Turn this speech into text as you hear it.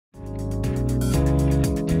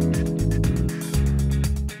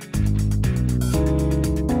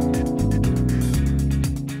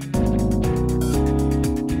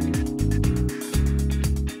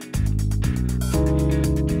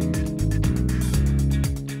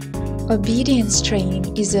Obedience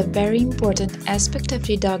training is a very important aspect of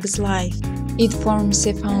your dog's life. It forms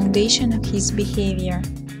the foundation of his behavior.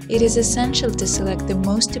 It is essential to select the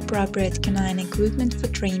most appropriate canine equipment for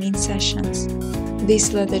training sessions.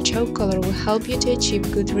 This leather choke collar will help you to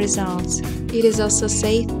achieve good results. It is also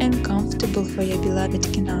safe and comfortable for your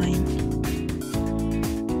beloved canine.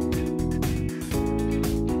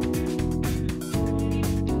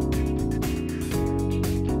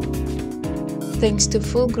 Thanks to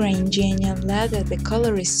full-grain genuine leather, the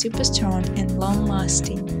collar is super strong and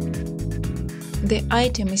long-lasting. The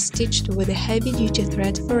item is stitched with a heavy-duty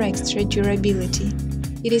thread for extra durability.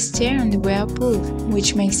 It is tear and wear-proof,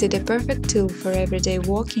 which makes it a perfect tool for everyday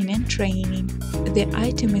walking and training. The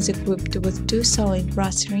item is equipped with 2 solid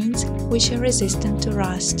brass rings, which are resistant to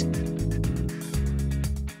rust.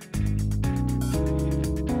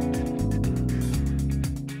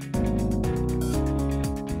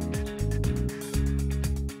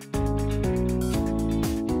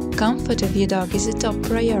 Comfort of your dog is a top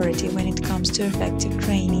priority when it comes to effective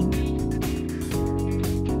training.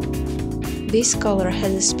 This collar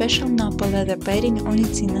has a special Napa leather padding on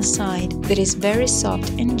its inner side that is very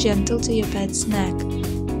soft and gentle to your pet's neck.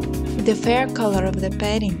 The fair color of the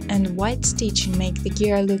padding and white stitching make the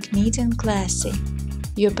gear look neat and classy.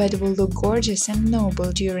 Your pet will look gorgeous and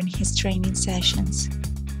noble during his training sessions.